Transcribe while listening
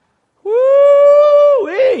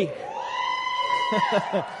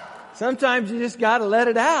me. Sometimes you just got to let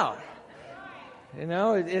it out. You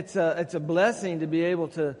know, it's a blessing to be able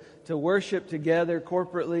to worship together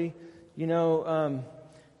corporately. You know,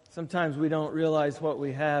 sometimes we don't realize what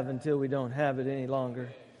we have until we don't have it any longer.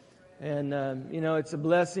 And, you know, it's a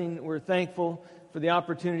blessing. We're thankful for the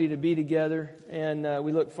opportunity to be together. And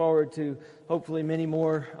we look forward to hopefully many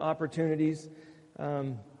more opportunities.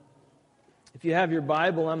 If you have your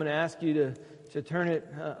Bible, I'm going to ask you to turn it,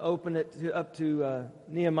 open it up to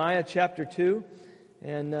Nehemiah chapter 2.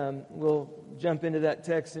 And we'll jump into that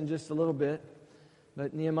text in just a little bit.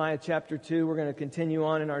 But Nehemiah chapter 2, we're going to continue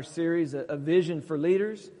on in our series, A Vision for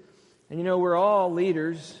Leaders. And you know, we're all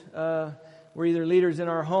leaders. We're either leaders in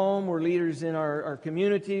our home, we're leaders in our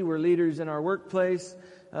community, we're leaders in our workplace,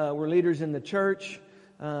 we're leaders in the church.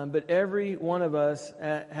 But every one of us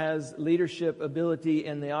has leadership ability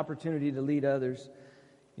and the opportunity to lead others.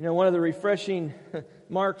 You know, one of the refreshing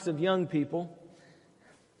marks of young people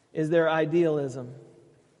is their idealism.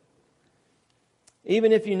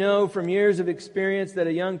 Even if you know from years of experience that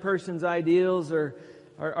a young person's ideals are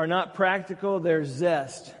not practical, their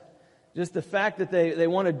zest, just the fact that they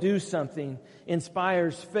want to do something,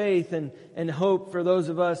 inspires faith and hope for those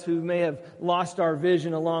of us who may have lost our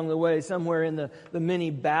vision along the way, somewhere in the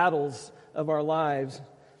many battles of our lives.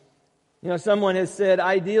 You know, someone has said,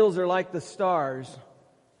 ideals are like the stars.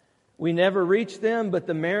 We never reach them, but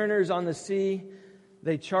the mariners on the sea,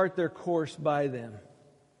 they chart their course by them.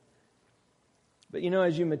 But you know,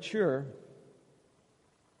 as you mature,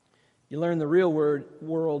 you learn the real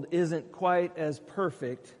world isn't quite as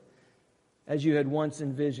perfect as you had once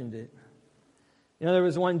envisioned it. You know, there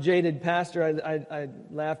was one jaded pastor, I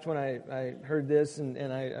laughed when I heard this,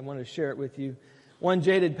 and I want to share it with you. One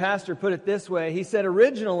jaded pastor put it this way. He said,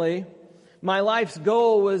 originally, my life's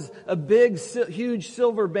goal was a big, huge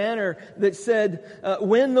silver banner that said,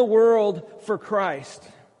 win the world for Christ.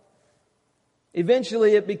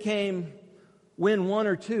 Eventually, it became win one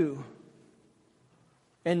or two.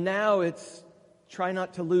 And now it's try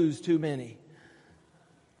not to lose too many.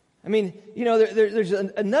 I mean, you know, there's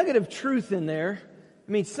a nugget of truth in there.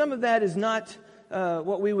 I mean, some of that is not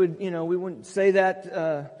what we would, you know, we wouldn't say that,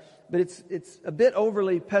 but it's a bit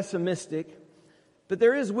overly pessimistic. But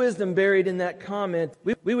there is wisdom buried in that comment.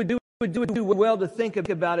 We would do well to think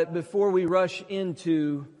about it before we rush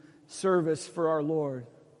into service for our Lord.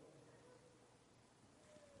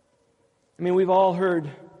 I mean, we've all heard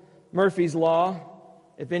Murphy's Law.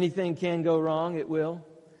 If anything can go wrong, it will.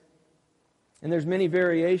 And there's many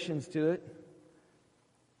variations to it.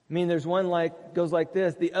 I mean, there's one goes like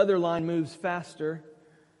this. The other line moves faster.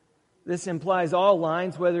 This implies all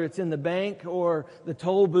lines, whether it's in the bank or the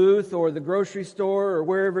toll booth or the grocery store or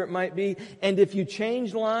wherever it might be. And if you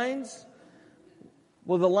change lines,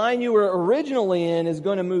 well, the line you were originally in is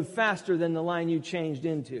going to move faster than the line you changed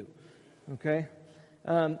into. Okay?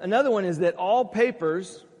 Another one is that all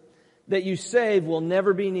papers that you save will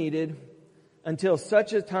never be needed until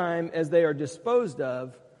such a time as they are disposed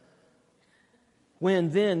of, when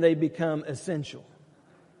then they become essential.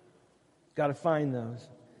 Got to find those.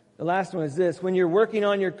 The last one is this. When you're working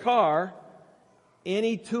on your car,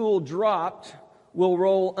 any tool dropped will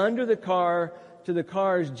roll under the car to the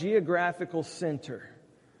car's geographical center,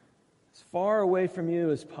 as far away from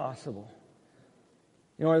you as possible.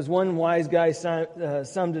 You know, as one wise guy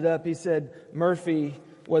summed it up, he said, Murphy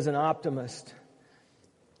was an optimist.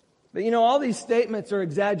 But you know, all these statements are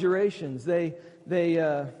exaggerations.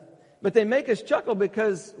 But they make us chuckle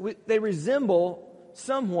because they resemble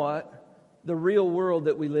somewhat the real world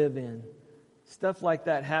that we live in. Stuff like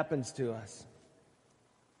that happens to us.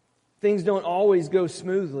 Things don't always go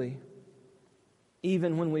smoothly,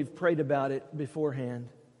 even when we've prayed about it beforehand.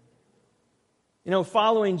 You know,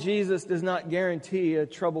 following Jesus does not guarantee a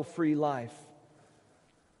trouble-free life.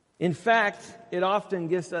 In fact, it often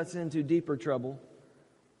gets us into deeper trouble.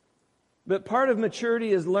 But part of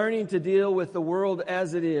maturity is learning to deal with the world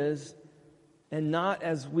as it is and not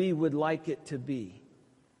as we would like it to be.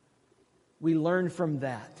 We learn from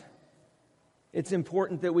that. It's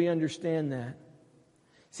important that we understand that.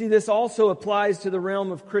 See, this also applies to the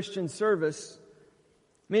realm of Christian service.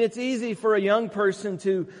 I mean, it's easy for a young person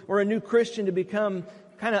or a new Christian to become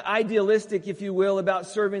kind of idealistic, if you will, about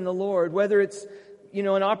serving the Lord. Whether it's, you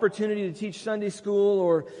know, an opportunity to teach Sunday school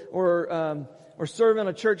or serve on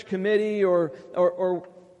a church committee or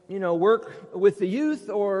you know, work with the youth,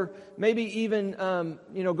 or maybe even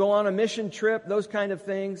you know, go on a mission trip, those kind of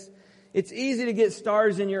things. It's easy to get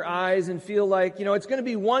stars in your eyes and feel like, you know, it's going to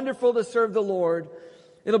be wonderful to serve the Lord.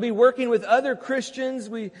 It'll be working with other Christians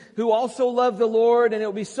who also love the Lord, and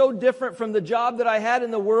it'll be so different from the job that I had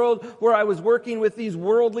in the world where I was working with these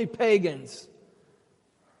worldly pagans.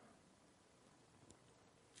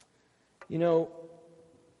 You know,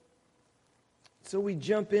 so we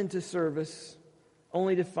jump into service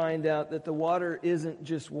only to find out that the water isn't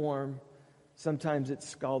just warm, sometimes it's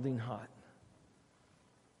scalding hot.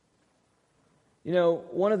 You know,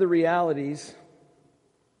 one of the realities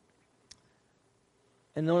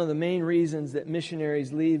and one of the main reasons that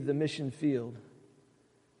missionaries leave the mission field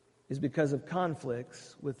is because of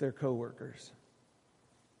conflicts with their co-workers.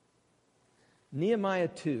 Nehemiah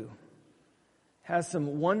 2 has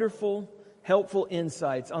some wonderful, helpful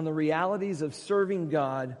insights on the realities of serving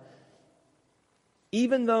God,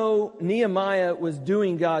 even though Nehemiah was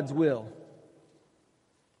doing God's will.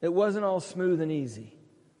 It wasn't all smooth and easy.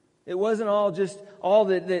 It wasn't all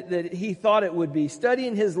that he thought it would be.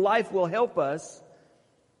 Studying his life will help us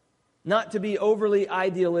not to be overly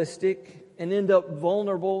idealistic and end up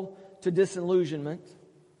vulnerable to disillusionment.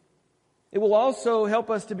 It will also help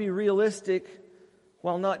us to be realistic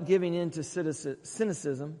while not giving in to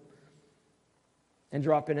cynicism and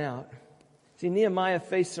dropping out. See, Nehemiah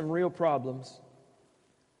faced some real problems,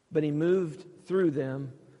 but he moved through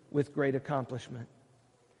them with great accomplishment.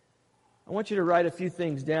 I want you to write a few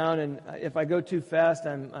things down, and if I go too fast,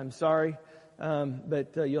 I'm sorry,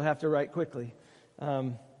 but you'll have to write quickly.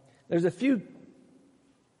 There's a few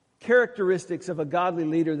characteristics of a godly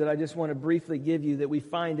leader that I just want to briefly give you that we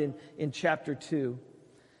find in chapter 2.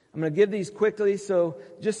 I'm going to give these quickly, so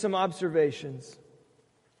just some observations.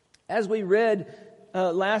 As we read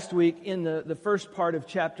last week in the first part of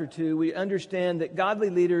chapter 2, we understand that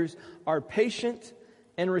godly leaders are patient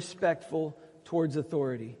and respectful towards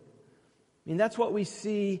authority. I mean, that's what we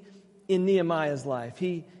see in Nehemiah's life.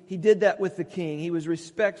 He did that with the king. He was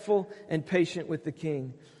respectful and patient with the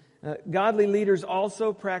king. Godly leaders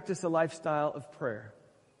also practice a lifestyle of prayer.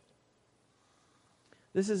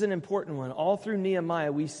 This is an important one. All through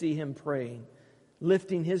Nehemiah, we see him praying,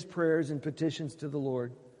 lifting his prayers and petitions to the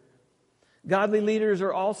Lord. Godly leaders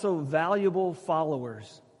are also valuable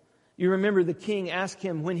followers. You remember the king asked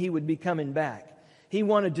him when he would be coming back. He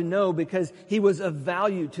wanted to know because he was of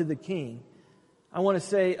value to the king. I want to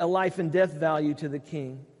say a life and death value to the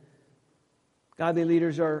king. Godly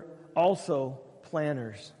leaders are also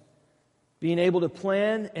planners. Being able to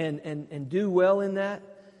plan and do well in that.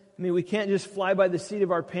 I mean, we can't just fly by the seat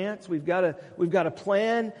of our pants. We've got to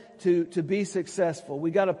plan to be successful.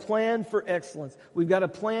 We've got to plan for excellence. We've got to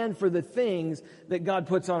plan for the things that God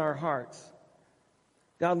puts on our hearts.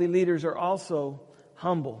 Godly leaders are also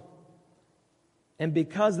humble. And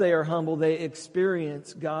because they are humble, they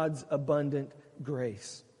experience God's abundant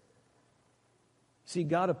grace. See,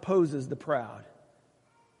 God opposes the proud.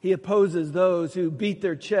 He opposes those who beat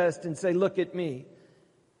their chest and say, "Look at me."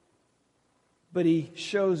 But He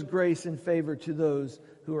shows grace and favor to those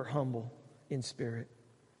who are humble in spirit.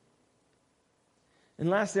 And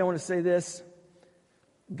lastly, I want to say this.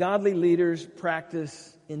 Godly leaders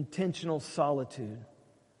practice intentional solitude.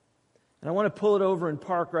 And I want to pull it over and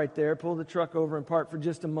park right there. Pull the truck over and park for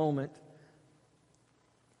just a moment.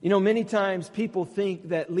 You know, many times people think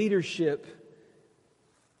that leadership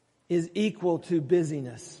is equal to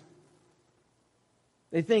busyness.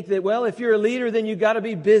 They think that, well, if you're a leader, then you've got to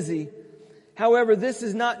be busy. However, this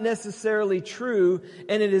is not necessarily true,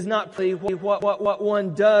 and it is not what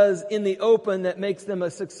one does in the open that makes them a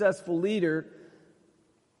successful leader,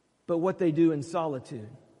 but what they do in solitude.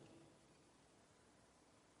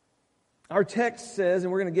 Our text says,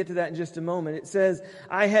 and we're going to get to that in just a moment, it says,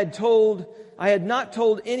 I had not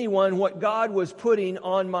told anyone what God was putting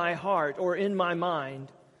on my heart or in my mind.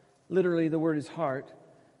 Literally, the word is heart.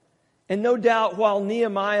 And no doubt while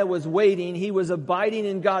Nehemiah was waiting, he was abiding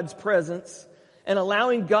in God's presence and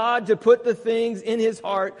allowing God to put the things in his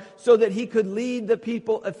heart so that he could lead the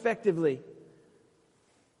people effectively.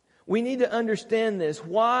 We need to understand this.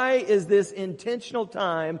 Why is this intentional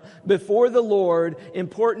time before the Lord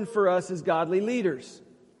important for us as godly leaders?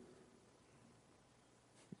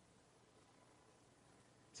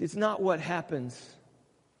 See, it's not what happens.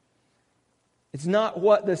 It's not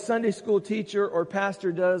what the Sunday school teacher or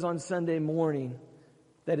pastor does on Sunday morning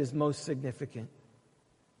that is most significant.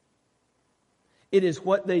 It is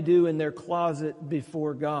what they do in their closet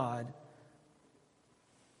before God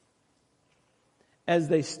as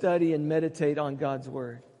they study and meditate on God's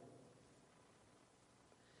Word.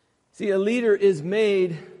 See, a leader is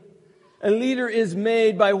made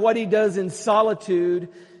by what he does in solitude,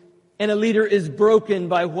 and a leader is broken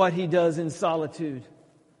by what he does in solitude.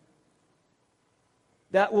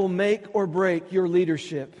 That will make or break your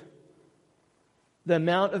leadership. the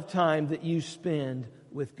amount of time that you spend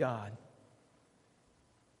with God.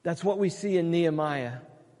 That's what we see in Nehemiah.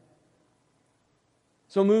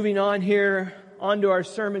 So moving on here, onto our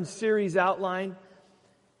sermon series outline.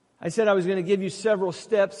 I said I was going to give you several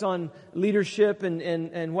steps on leadership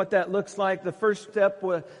and what that looks like. The first step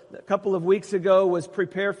a couple of weeks ago was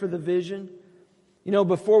prepare for the vision. You know,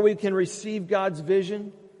 before we can receive God's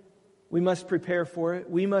vision, we must prepare for it.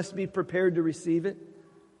 We must be prepared to receive it.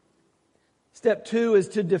 Step 2 is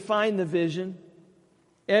to define the vision.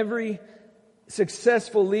 Every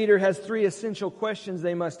successful leader has 3 essential questions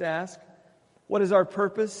they must ask. What is our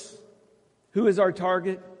purpose? Who is our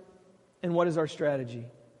target? And what is our strategy?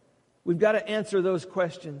 We've got to answer those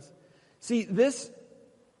questions. See, this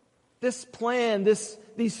plan,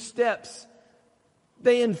 these steps,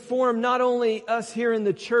 they inform not only us here in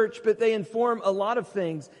the church, but they inform a lot of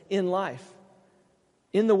things in life,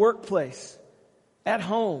 in the workplace, at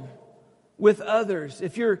home, with others.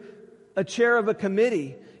 If you're a chair of a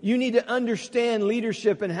committee, you need to understand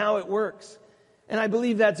leadership and how it works. And I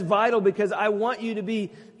believe that's vital because I want you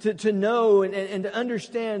to know and to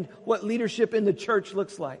understand what leadership in the church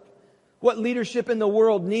looks like. What leadership in the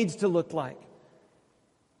world needs to look like.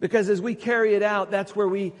 Because as we carry it out, that's where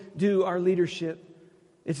we do our leadership.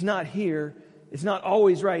 It's not here. It's not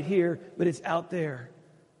always right here, but it's out there.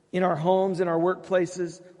 In our homes, in our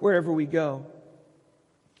workplaces, wherever we go.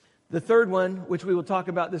 The third one, which we will talk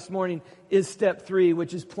about this morning, is step 3,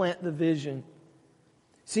 which is plant the vision.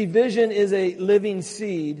 See, vision is a living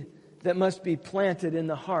seed that must be planted in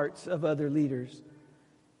the hearts of other leaders.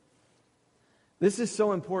 This is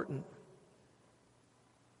so important.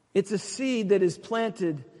 It's a seed that is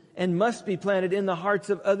planted and must be planted in the hearts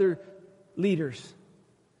of other leaders.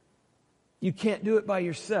 You can't do it by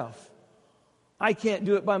yourself. I can't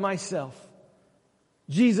do it by myself.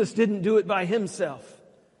 Jesus didn't do it by Himself.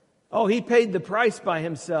 Oh, He paid the price by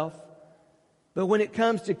Himself. But when it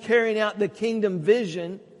comes to carrying out the kingdom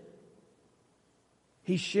vision,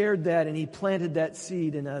 He shared that and He planted that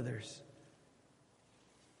seed in others.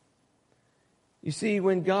 You see,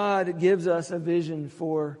 when God gives us a vision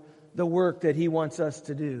for the work that He wants us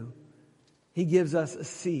to do, He gives us a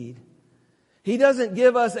seed. He doesn't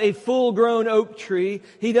give us a full-grown oak tree.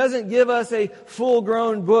 He doesn't give us a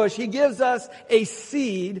full-grown bush. He gives us a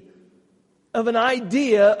seed of an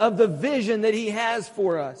idea of the vision that He has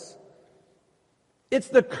for us. It's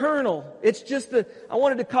the kernel. It's just I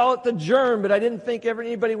wanted to call it the germ, but I didn't think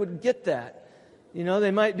anybody would get that. You know,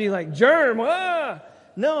 they might be like, germ, ah!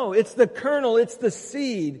 No, it's the kernel, it's the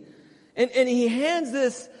seed. And He hands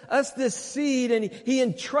us this seed and He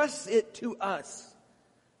entrusts it to us.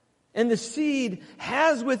 And the seed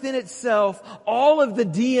has within itself all of the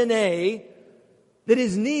DNA that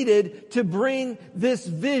is needed to bring this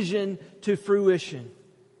vision to fruition,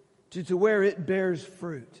 to where it bears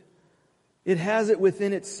fruit. It has it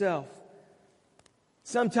within itself.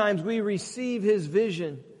 Sometimes we receive His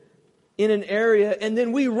vision in an area and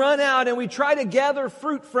then we run out and we try to gather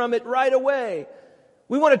fruit from it right away.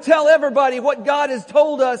 We want to tell everybody what God has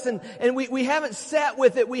told us and we haven't sat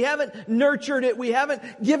with it. We haven't nurtured it. We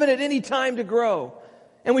haven't given it any time to grow.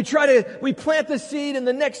 And we plant the seed and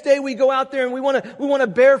the next day we go out there and we want to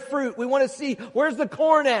bear fruit. We want to see where's the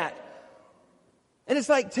corn at. And it's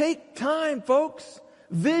like, take time, folks.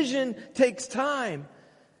 Vision takes time.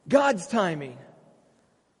 God's timing.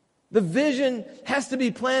 The vision has to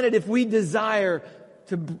be planted if we desire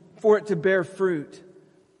for it to bear fruit.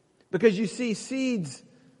 Because you see, seeds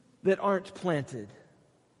that aren't planted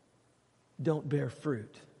don't bear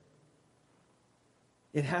fruit.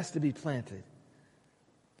 It has to be planted.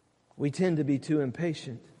 We tend to be too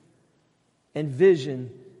impatient. And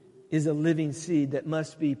vision is a living seed that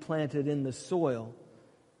must be planted in the soil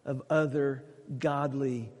of other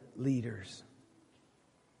godly leaders.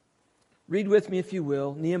 Read with me, if you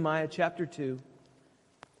will, Nehemiah chapter 2.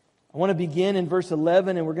 I want to begin in verse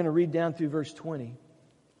 11 and we're going to read down through verse 20.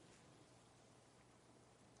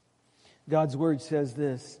 God's word says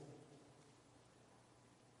this.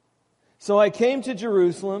 So I came to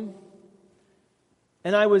Jerusalem,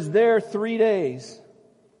 and I was there 3 days.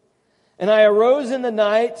 And I arose in the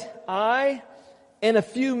night, I and a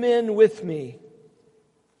few men with me.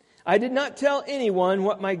 I did not tell anyone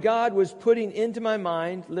what my God was putting into my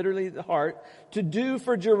mind, literally the heart, to do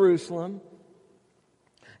for Jerusalem.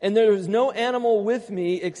 And there was no animal with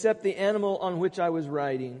me except the animal on which I was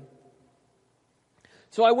riding.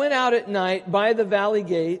 So I went out at night by the valley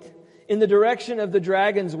gate in the direction of the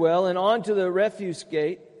Dragon's Well and on to the refuse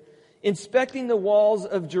gate, inspecting the walls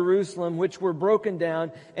of Jerusalem which were broken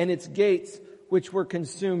down and its gates which were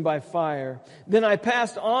consumed by fire. Then I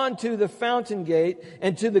passed on to the fountain gate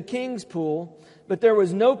and to the king's pool, but there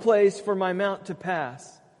was no place for my mount to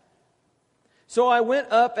pass. So I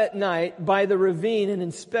went up at night by the ravine and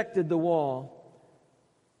inspected the wall.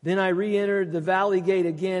 Then I re-entered the valley gate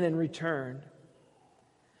again and returned.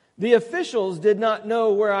 The officials did not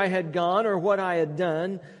know where I had gone or what I had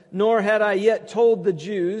done, nor had I yet told the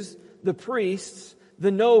Jews, the priests,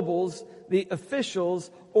 the nobles, the officials,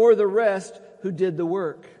 or the rest who did the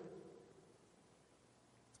work.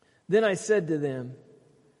 Then I said to them,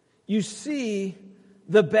 "You see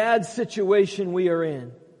the bad situation we are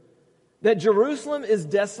in, that Jerusalem is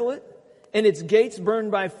desolate and its gates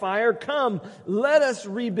burned by fire. Come, let us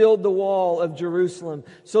rebuild the wall of Jerusalem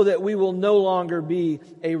so that we will no longer be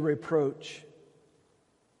a reproach."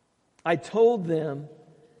 I told them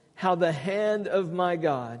how the hand of my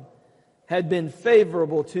God had been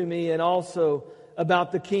favorable to me, and also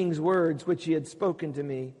about the king's words which he had spoken to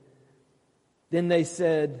me. Then they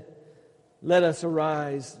said, "Let us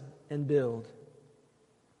arise and build."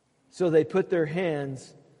 So they put their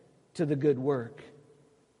hands to the good work.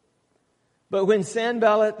 But when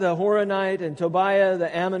Sanballat the Horonite and Tobiah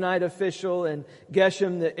the Ammonite official and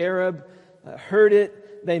Geshem the Arab heard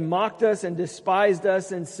it, they mocked us and despised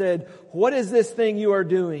us and said, "What is this thing you are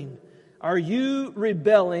doing? Are you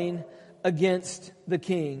rebelling against the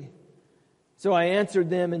king?" So I answered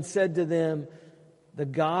them and said to them, "The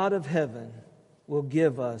God of heaven will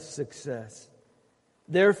give us success.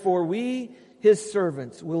 Therefore we, his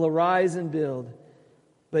servants, will arise and build.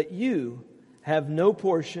 But you have no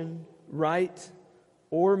portion, right,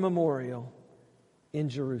 or memorial in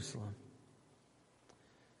Jerusalem."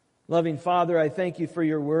 Loving Father, I thank you for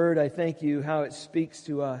your word. I thank you how it speaks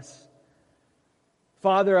to us.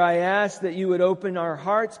 Father, I ask that you would open our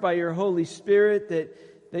hearts by your Holy Spirit,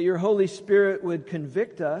 that your Holy Spirit would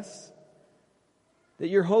convict us, that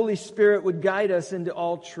your Holy Spirit would guide us into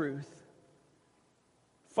all truth.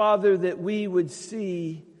 Father, that we would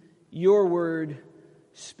see your word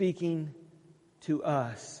speaking to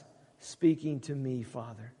us, speaking to me,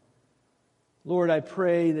 Father. Lord, I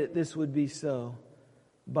pray that this would be so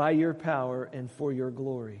by your power and for your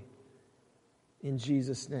glory. In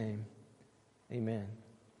Jesus' name, amen.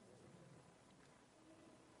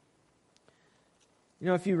 You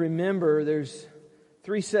know, if you remember, there's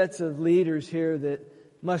 3 sets of leaders here that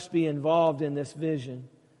must be involved in this vision.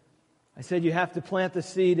 I said you have to plant the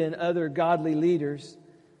seed in other godly leaders.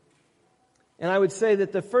 And I would say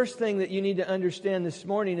that the first thing that you need to understand this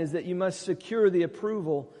morning is that you must secure the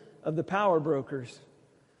approval of the power brokers.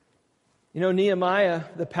 You know, Nehemiah,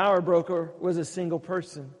 the power broker, was a single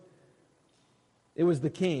person. It was the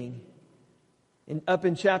king. And up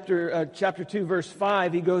in chapter 2, verse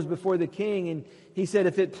 5, he goes before the king and he said,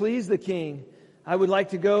 "If it please the king, I would like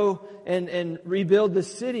to go and rebuild the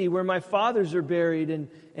city where my fathers are buried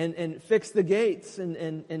and fix the gates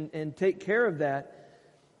and take care of that."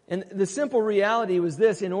 And the simple reality was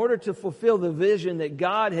this: in order to fulfill the vision that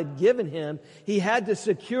God had given him, he had to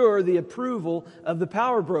secure the approval of the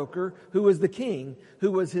power broker, who was the king,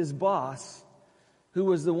 who was his boss, who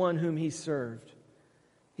was the one whom he served.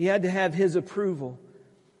 He had to have his approval.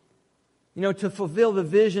 You know, to fulfill the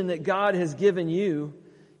vision that God has given you,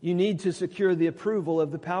 you need to secure the approval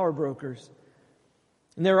of the power brokers.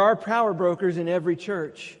 And there are power brokers in every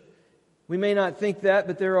church. We may not think that,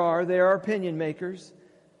 but there are. They are opinion makers.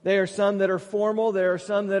 There are some that are formal. There are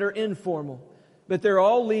some that are informal. But they're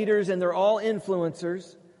all leaders and they're all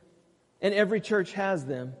influencers. And every church has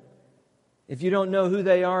them. If you don't know who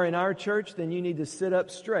they are in our church, then you need to sit up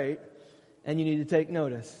straight and you need to take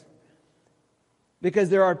notice. Because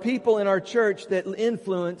there are people in our church that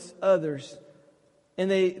influence others. And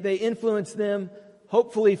they influence them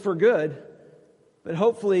hopefully for good. But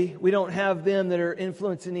hopefully we don't have them that are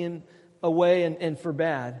influencing them away and for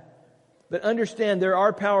bad. But understand there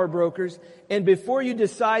are power brokers. And before you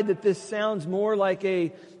decide that this sounds more like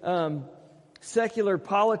a secular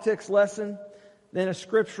politics lesson than a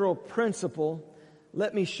scriptural principle,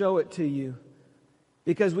 let me show it to you.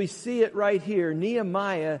 Because we see it right here.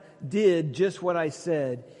 Nehemiah did just what I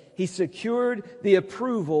said. He secured the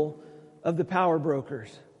approval of the power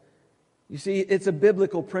brokers. You see, it's a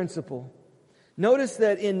biblical principle. Notice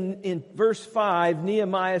that in verse 5,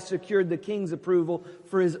 Nehemiah secured the king's approval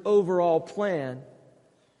for his overall plan.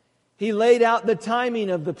 He laid out the timing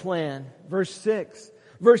of the plan, verse 6.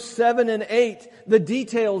 Verse 7 and 8, the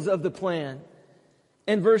details of the plan.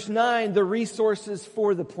 And verse 9, the resources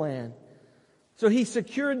for the plan. So he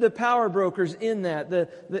secured the power brokers in that.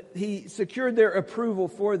 He secured their approval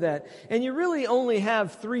for that. And you really only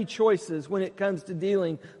have 3 choices when it comes to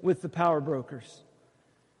dealing with the power brokers.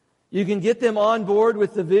 You can get them on board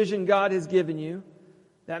with the vision God has given you.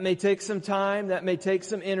 That may take some time. That may take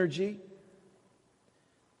some energy.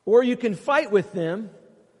 Or you can fight with them,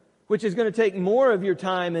 which is going to take more of your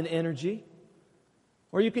time and energy.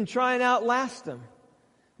 Or you can try and outlast them.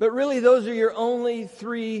 But really, those are your only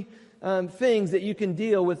three things that you can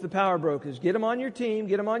deal with the power brokers. Get them on your team,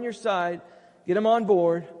 get them on your side, get them on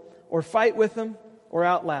board, or fight with them, or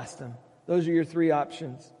outlast them. Those are your three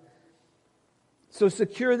options. So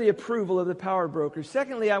secure the approval of the power brokers.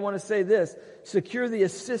 Secondly, I want to say this. Secure the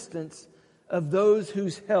assistance of those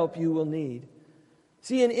whose help you will need.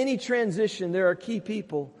 See, in any transition, there are key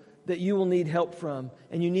people that you will need help from,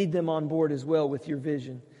 and you need them on board as well with your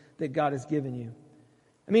vision that God has given you.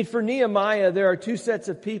 I mean, for Nehemiah, there are two sets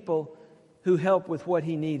of people who help with what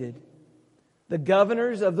he needed. The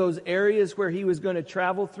governors of those areas where he was going to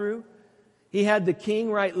travel through. He had the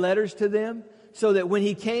king write letters to them so that when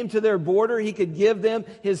he came to their border, he could give them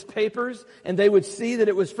his papers and they would see that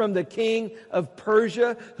it was from the king of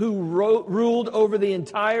Persia who ruled over the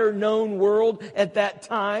entire known world at that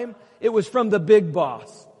time. It was from the big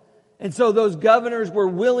boss. And so those governors were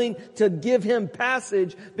willing to give him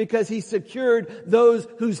passage because he secured those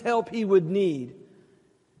whose help he would need.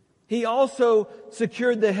 He also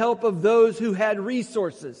secured the help of those who had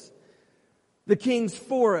resources. The king's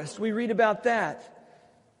forest, we read about that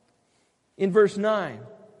in verse 9.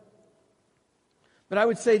 But I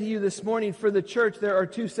would say to you this morning, for the church, there are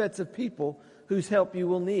two sets of people whose help you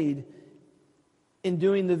will need in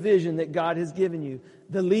doing the vision that God has given you.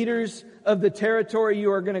 The leaders of the territory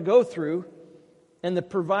you are going to go through and the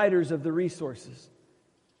providers of the resources.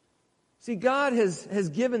 See, God has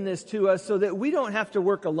given this to us so that we don't have to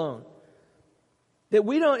work alone.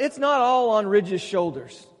 It's not all on Ridge's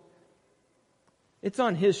shoulders. It's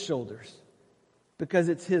on His shoulders because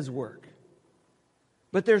it's His work.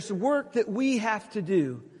 But there's work that we have to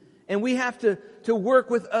do, and we have to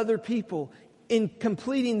work with other people in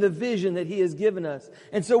completing the vision that He has given us.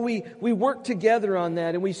 And so we work together on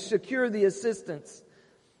that, and we secure the assistance.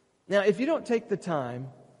 Now, if you don't take the time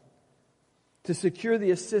to secure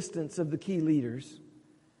the assistance of the key leaders,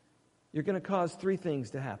 you're going to cause three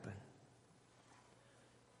things to happen.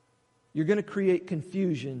 You're going to create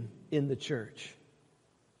confusion in the church.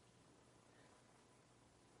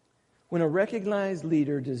 When a recognized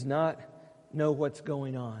leader does not know what's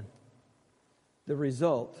going on, the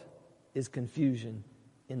result is confusion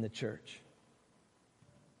in the church.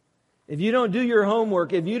 If you don't do your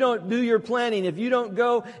homework, if you don't do your planning, if you don't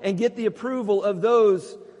go and get the approval of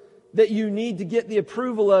those that you need to get the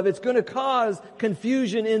approval of, it's going to cause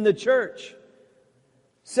confusion in the church.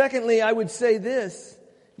 Secondly, I would say this.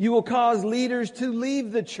 You will cause leaders to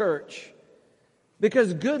leave the church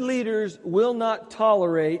because good leaders will not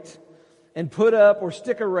tolerate and put up or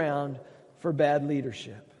stick around for bad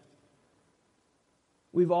leadership.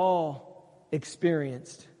 We've all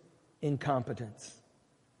experienced incompetence.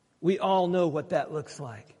 We all know what that looks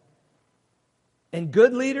like. And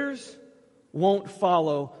good leaders won't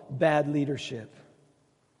follow bad leadership.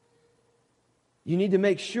 You need to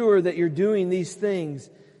make sure that you're doing these things.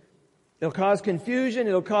 It'll cause confusion.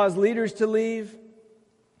 It'll cause leaders to leave.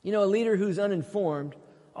 You know, a leader who's uninformed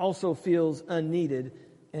also feels unneeded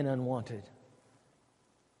and unwanted.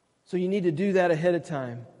 So you need to do that ahead of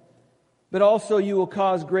time. But also you will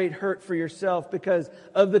cause great hurt for yourself because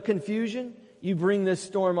of the confusion. You bring this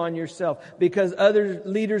storm on yourself. Because other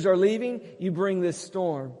leaders are leaving, you bring this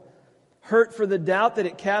storm. Hurt for the doubt that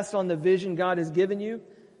it casts on the vision God has given you.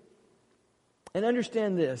 And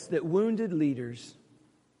understand this, that wounded leaders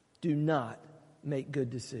do not make good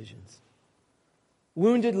decisions.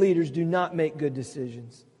 Wounded leaders do not make good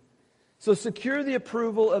decisions. So secure the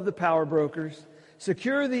approval of the power brokers.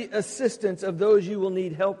 Secure the assistance of those you will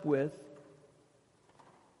need help with.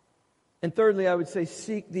 And thirdly, I would say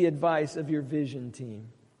seek the advice of your vision team.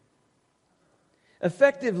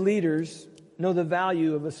 Effective leaders know the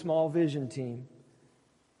value of a small vision team.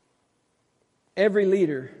 Every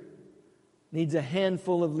leader needs a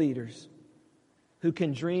handful of leaders who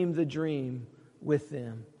can dream the dream with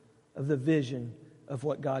them of the vision of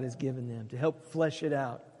what God has given them to help flesh it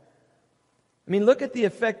out. I mean, look at the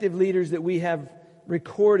effective leaders that we have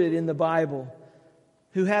recorded in the Bible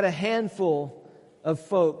who had a handful of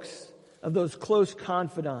folks, of those close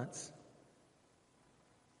confidants.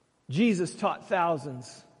 Jesus taught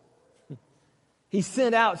thousands. He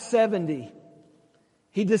sent out 70.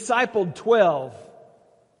 He discipled 12.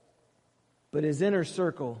 But his inner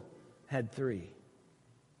circle had 3.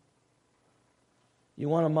 You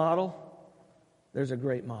want a model? There's a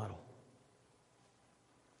great model.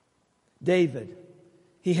 David,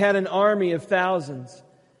 he had an army of thousands.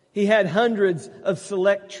 He had hundreds of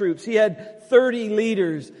select troops. He had 30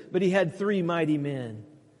 leaders, but he had 3 mighty men.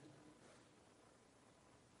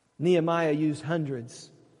 Nehemiah used hundreds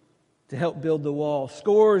to help build the wall.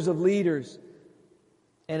 Scores of leaders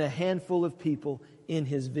and a handful of people in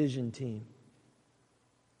his vision team.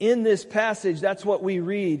 In this passage, that's what we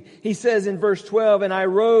read. He says in verse 12, "And I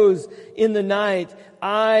rose in the night,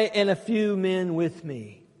 I and a few men with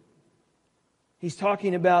me." He's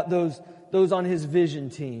talking about those on his vision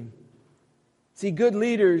team. See, good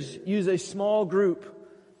leaders use a small group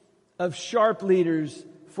of sharp leaders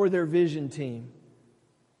for their vision team.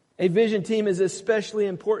 A vision team is especially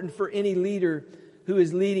important for any leader who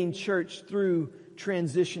is leading church through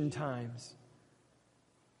transition times.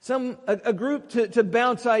 A group to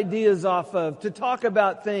bounce ideas off of, to talk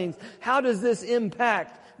about things. How does this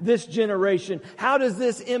impact this generation? How does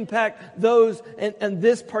this impact those and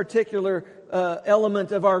this particular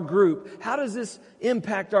element of our group? How does this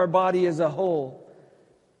impact our body as a whole?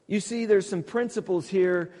 You see, there's some principles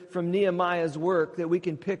here from Nehemiah's work that we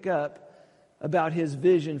can pick up about his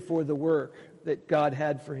vision for the work that God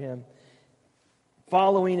had for him.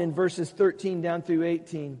 Following in verses 13 down through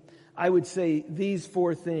 18, I would say these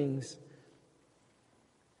four things.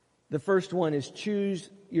 The first one is choose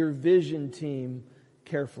your vision team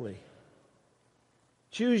carefully.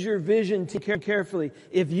 Choose your vision team carefully.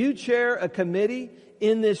 If you chair a committee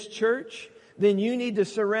in this church, then you need to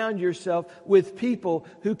surround yourself with people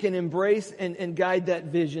who can embrace and guide that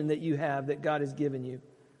vision that you have, that God has given you.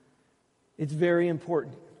 It's very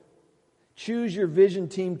important. Choose your vision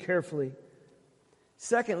team carefully.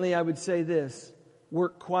 Secondly, I would say this: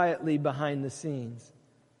 work quietly behind the scenes.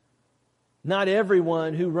 Not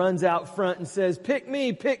everyone who runs out front and says, pick me,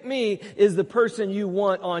 is the person you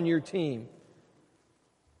want on your team.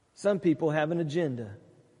 Some people have an agenda,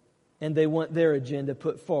 and they want their agenda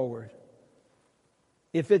put forward.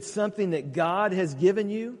 If it's something that God has given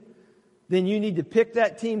you, then you need to pick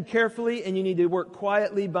that team carefully, and you need to work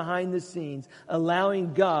quietly behind the scenes,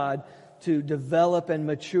 allowing God to develop and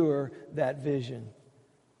mature that vision.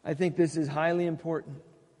 I think this is highly important.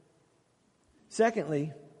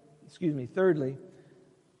 Thirdly,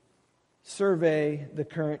 survey the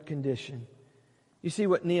current condition. You see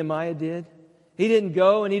what Nehemiah did? He didn't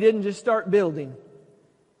go and he didn't just start building.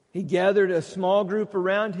 He gathered a small group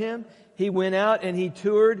around him. He went out and he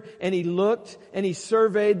toured and he looked and he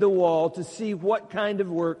surveyed the wall to see what kind of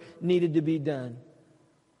work needed to be done.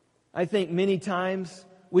 I think many times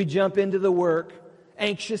we jump into the work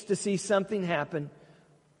anxious to see something happen,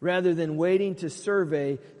 rather than waiting to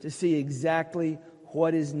survey to see exactly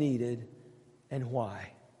what is needed and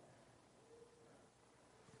why.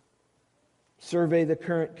 Survey the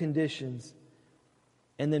current conditions.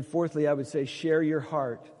 And then fourthly, I would say share your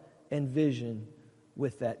heart and vision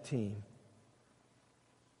with that team.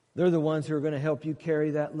 They're the ones who are going to help you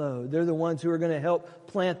carry that load. They're the ones who are going to help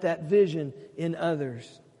plant that vision in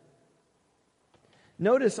others.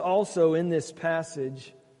 Notice also in this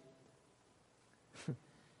passage,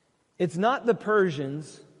 it's not the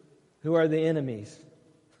Persians who are the enemies.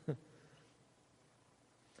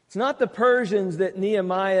 It's not the Persians that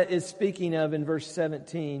Nehemiah is speaking of in verse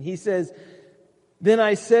 17. He says, "Then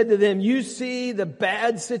I said to them, you see the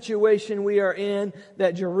bad situation we are in,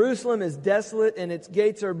 that Jerusalem is desolate and its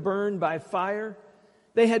gates are burned by fire."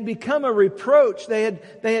 They had become a reproach. They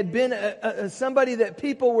had been somebody that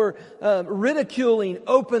people were ridiculing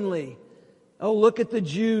openly. Oh, look at the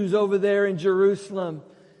Jews over there in Jerusalem.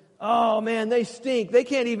 Oh man, they stink. They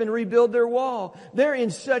can't even rebuild their wall. They're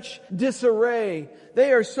in such disarray.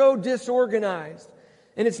 They are so disorganized.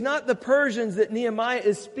 And it's not the Persians that Nehemiah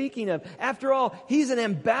is speaking of. After all, he's an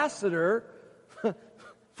ambassador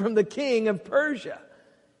from the king of Persia.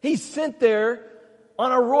 He's sent there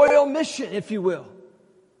on a royal mission, if you will.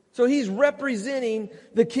 So he's representing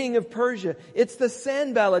the king of Persia. It's the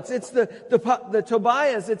Sanballats, it's the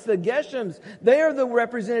Tobias, it's the Geshems. They are the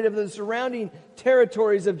representative of the surrounding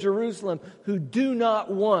territories of Jerusalem who do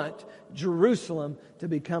not want Jerusalem to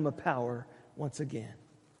become a power once again.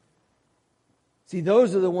 See,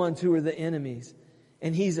 those are the ones who are the enemies.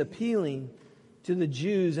 And he's appealing to the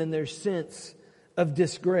Jews and their sense of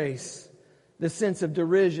disgrace, the sense of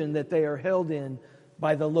derision that they are held in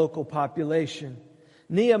by the local population.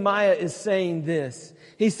 Nehemiah is saying this.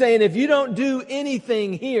 He's saying, if you don't do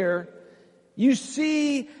anything here, you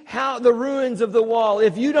see how the ruins of the wall.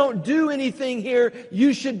 If you don't do anything here,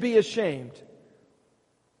 you should be ashamed.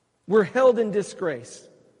 We're held in disgrace.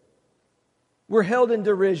 We're held in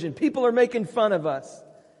derision. People are making fun of us.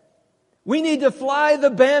 We need to fly the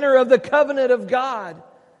banner of the covenant of God.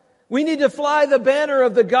 We need to fly the banner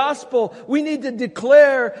of the gospel. We need to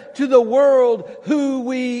declare to the world who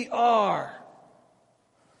we are.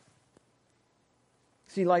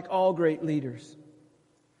 See, like all great leaders,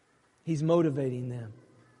 he's motivating them.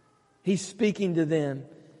 He's speaking to them.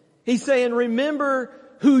 He's saying, remember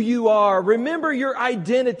who you are. Remember your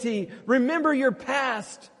identity. Remember your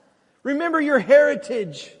past. Remember your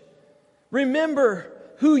heritage. Remember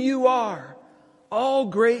who you are. All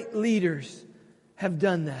great leaders have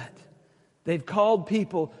done that. They've called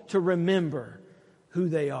people to remember who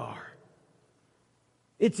they are.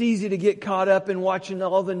 It's easy to get caught up in watching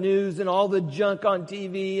all the news and all the junk on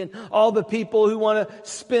TV and all the people who want to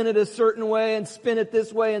spin it a certain way and spin it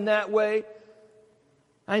this way and that way.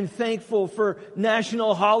 I'm thankful for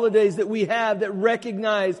national holidays that we have that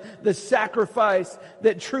recognize the sacrifice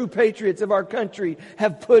that true patriots of our country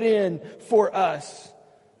have put in for us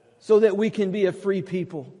so that we can be a free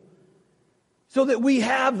people. So that we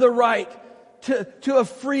have the right to a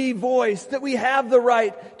free voice, that we have the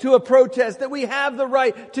right to a protest, that we have the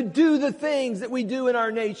right to do the things that we do in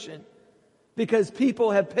our nation because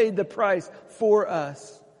people have paid the price for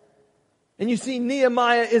us. And you see,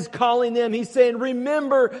 Nehemiah is calling them. He's saying,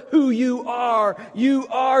 remember who you are. You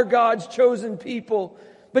are God's chosen people.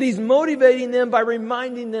 But he's motivating them by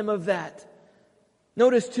reminding them of that.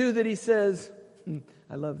 Notice too that he says,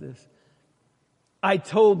 I love this. I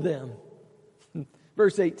told them,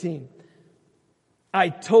 verse 18, I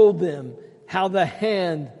told them how the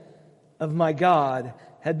hand of my God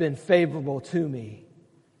had been favorable to me.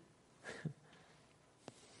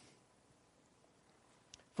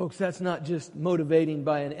 Folks, that's not just motivating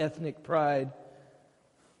by an ethnic pride.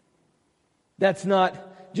 That's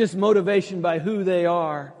not just motivation by who they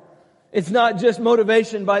are. It's not just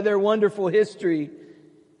motivation by their wonderful history.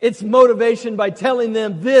 It's motivation by telling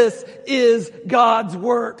them this is God's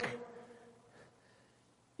work.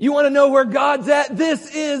 You want to know where God's at?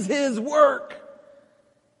 This is His work.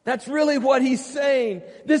 That's really what he's saying.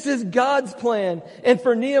 This is God's plan. And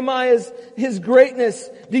for Nehemiah's, his greatness,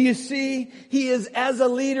 do you see? He is, as a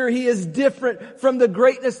leader, he is different from the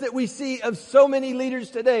greatness that we see of so many leaders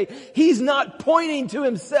today. He's not pointing to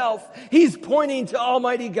himself. He's pointing to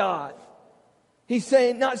Almighty God. He's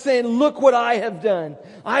saying, not saying, look what I have done.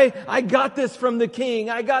 I got this from the king.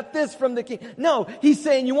 I got this from the king. No, he's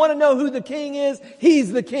saying, you want to know who the king is?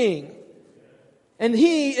 He's the king. And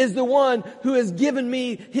He is the one who has given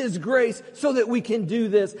me His grace so that we can do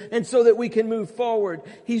this and so that we can move forward.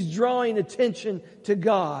 He's drawing attention to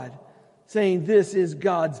God, saying this is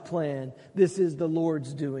God's plan. This is the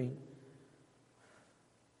Lord's doing.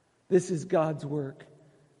 This is God's work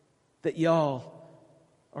that y'all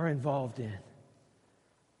are involved in.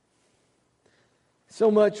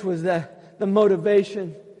 So much was the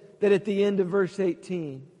motivation that at the end of verse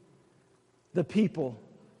 18, the people,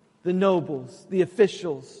 the nobles, the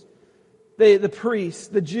officials, the priests,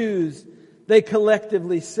 the Jews, they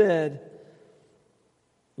collectively said,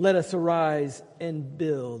 let us arise and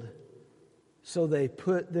build. So they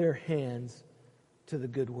put their hands to the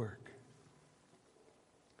good work.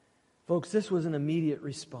 Folks, this was an immediate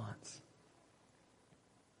response.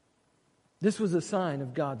 This was a sign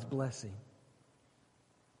of God's blessing.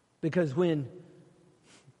 Because when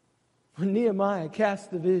Nehemiah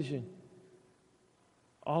cast the vision,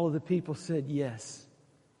 all of the people said, yes,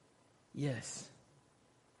 yes,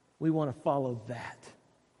 we want to follow that.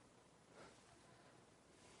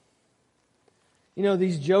 You know,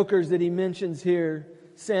 these jokers that he mentions here,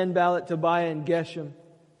 Sanballat, Tobiah, and Geshem,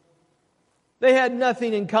 they had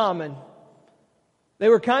nothing in common. They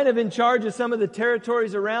were kind of in charge of some of the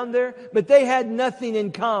territories around there, but they had nothing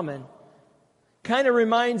in common. Kind of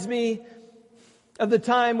reminds me of the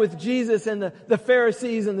time with Jesus and the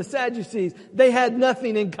Pharisees and the Sadducees. They had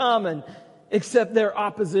nothing in common except their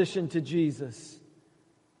opposition to Jesus.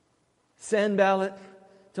 Sanballat,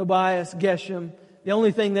 Tobias, Geshem, the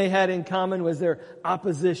only thing they had in common was their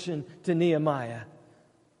opposition to Nehemiah.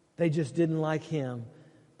 They just didn't like him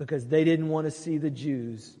because they didn't want to see the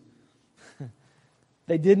Jews.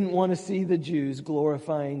 They didn't want to see the Jews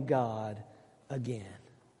glorifying God again.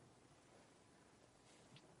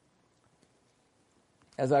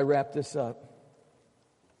 As I wrap this up,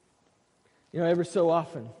 you know, ever so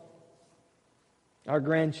often, our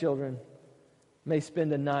grandchildren may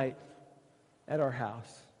spend a night at our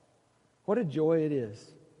house. What a joy it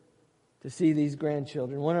is to see these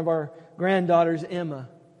grandchildren. One of our granddaughters, Emma,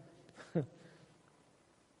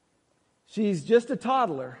 she's just a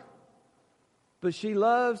toddler, but she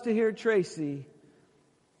loves to hear Tracy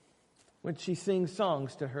when she sings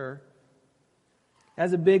songs to her.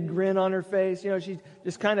 Has a big grin on her face. You know, she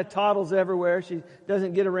just kind of toddles everywhere. She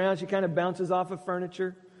doesn't get around. She kind of bounces off of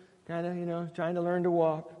furniture. Kind of, you know, trying to learn to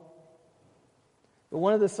walk. But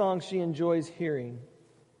one of the songs she enjoys hearing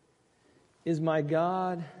is "My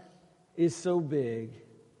God is so big,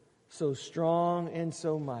 so strong, and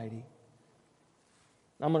so mighty."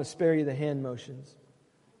 I'm going to spare you the hand motions.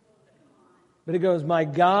 But it goes, my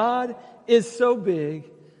God is so big,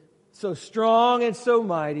 so strong and so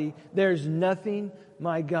mighty, there's nothing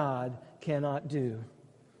my God cannot do.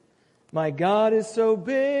 My God is so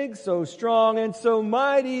big, so strong and so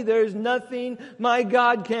mighty, there's nothing my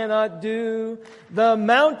God cannot do. The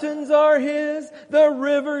mountains are His, the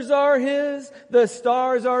rivers are His, the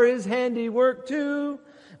stars are His handiwork too.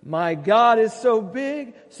 My God is so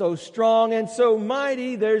big, so strong and so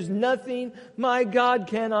mighty, there's nothing my God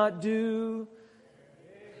cannot do.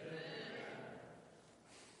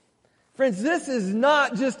 Friends, this is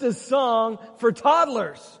not just a song for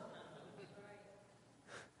toddlers.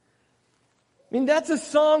 I mean, that's a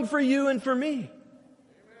song for you and for me.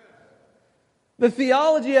 The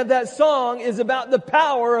theology of that song is about the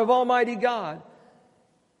power of Almighty God.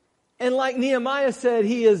 And like Nehemiah said,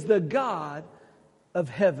 He is the God of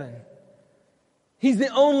heaven. He's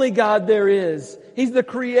the only God there is. He's the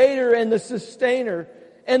creator and the sustainer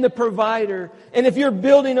and the provider. And if you're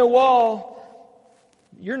building a wall,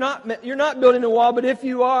 you're not building a wall, but if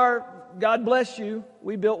you are, God bless you.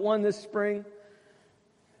 We built one this spring.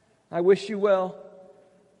 I wish you well.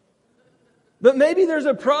 But maybe there's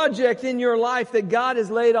a project in your life that God has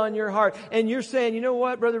laid on your heart, and you're saying, you know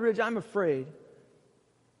what, Brother Ridge, I'm afraid.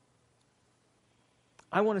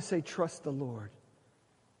 I want to say, trust the Lord.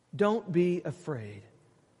 Don't be afraid.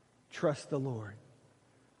 Trust the Lord.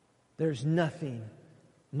 There's nothing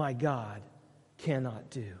my God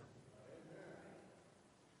cannot do.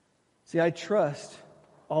 See, I trust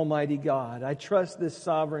Almighty God. I trust this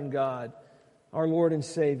sovereign God, our Lord and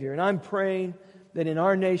Savior. And I'm praying that in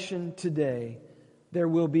our nation today, there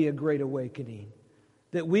will be a great awakening.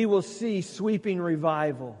 That we will see sweeping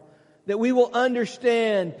revival. That we will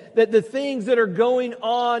understand that the things that are going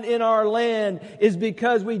on in our land is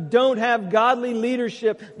because we don't have godly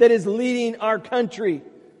leadership that is leading our country.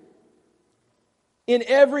 In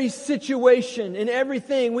every situation, in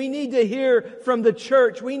everything, we need to hear from the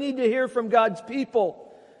church. We need to hear from God's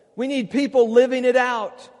people. We need people living it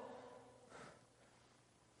out.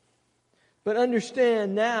 But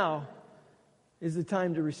understand, now is the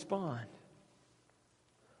time to respond.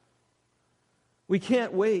 We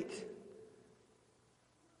can't wait.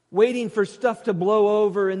 Waiting for stuff to blow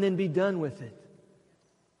over and then be done with it.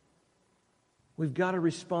 We've got to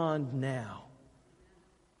respond now.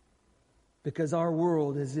 Because our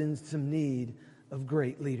world is in some need of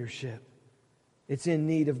great leadership. It's in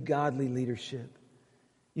need of godly leadership.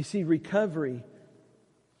 You see, recovery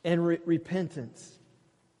and repentance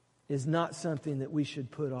is not something that we should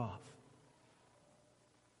put off.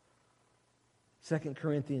 2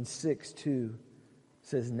 Corinthians 6:2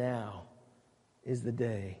 says, now is the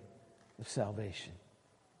day of salvation.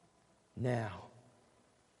 Now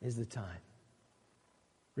is the time.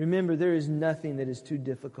 Remember, there is nothing that is too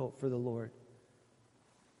difficult for the Lord.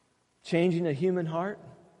 Changing a human heart,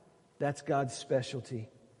 that's God's specialty.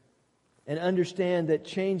 And understand that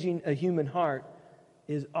changing a human heart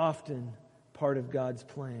is often part of God's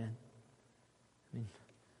plan.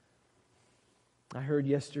 I heard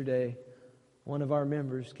yesterday one of our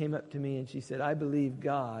members came up to me and she said, I believe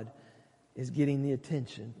God is getting the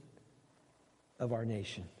attention of our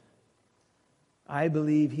nation. I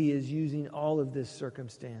believe He is using all of this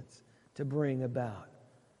circumstance to bring about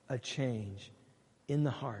a change in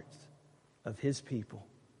the hearts of His people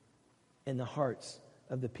and the hearts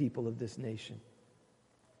of the people of this nation.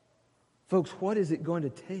 Folks, what is it going to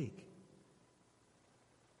take?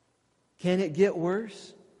 Can it get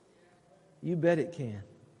worse? You bet it can.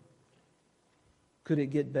 Could it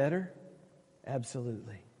get better?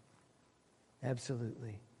 Absolutely.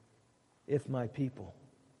 Absolutely. If my people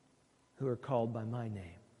who are called by my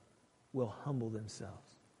name will humble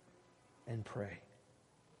themselves and pray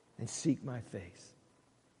and seek my face,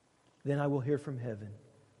 then I will hear from heaven.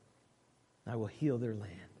 I will heal their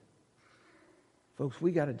land. Folks,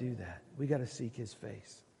 we got to do that. We got to seek His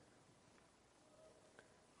face.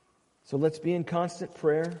 So let's be in constant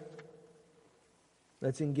prayer.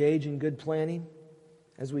 Let's engage in good planning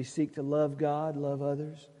as we seek to love God, love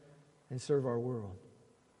others, and serve our world.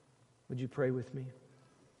 Would you pray with me?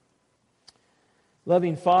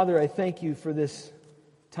 Loving Father, I thank You for this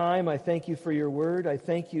time. I thank You for Your word. I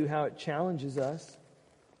thank You how it challenges us.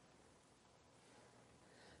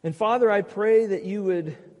 And Father, I pray that You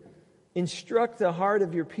would instruct the heart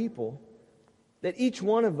of Your people, that each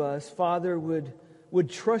one of us, Father, would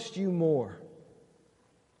trust You more.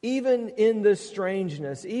 Even in the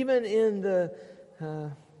strangeness, even in the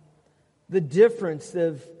difference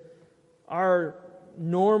of our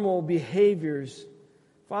normal behaviors,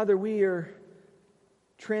 Father, we are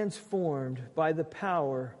transformed by the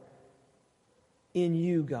power in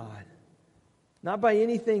You, God. Not by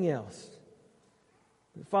anything else,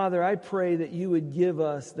 Father, I pray that you would give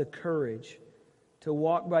us the courage to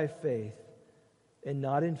walk by faith and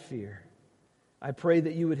not in fear. I pray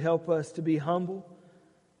that you would help us to be humble,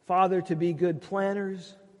 Father, to be good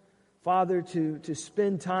planners, Father, to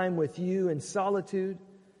spend time with you in solitude,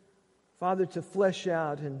 Father, to flesh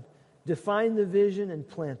out and define the vision and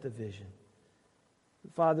plant the vision.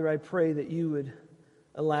 Father, I pray that you would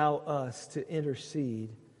allow us to intercede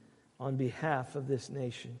on behalf of this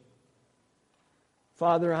nation.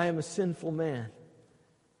 Father, I am a sinful man,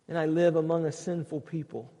 and I live among a sinful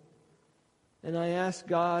people. And I ask,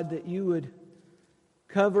 God, that you would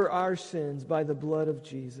cover our sins by the blood of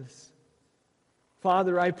Jesus.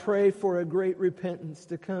 Father, I pray for a great repentance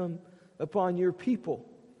to come upon your people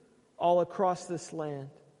all across this land.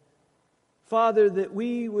 Father, that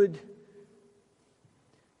we would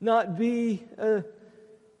not be a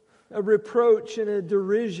reproach and a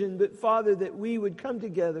derision, but Father, that we would come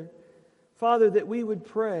together. Father, that we would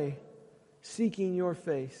pray, seeking your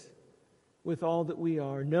face with all that we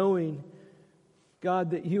are, knowing,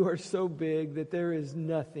 God, that you are so big that there is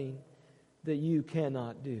nothing that you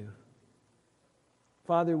cannot do.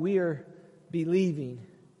 Father, we are believing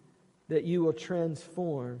that you will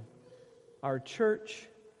transform our church,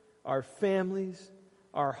 our families,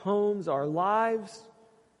 our homes, our lives,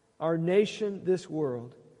 our nation, this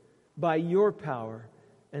world, by your power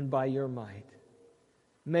and by your might.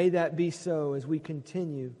 May that be so as we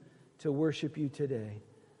continue to worship you today.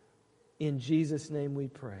 In Jesus' name we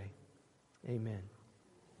pray. Amen.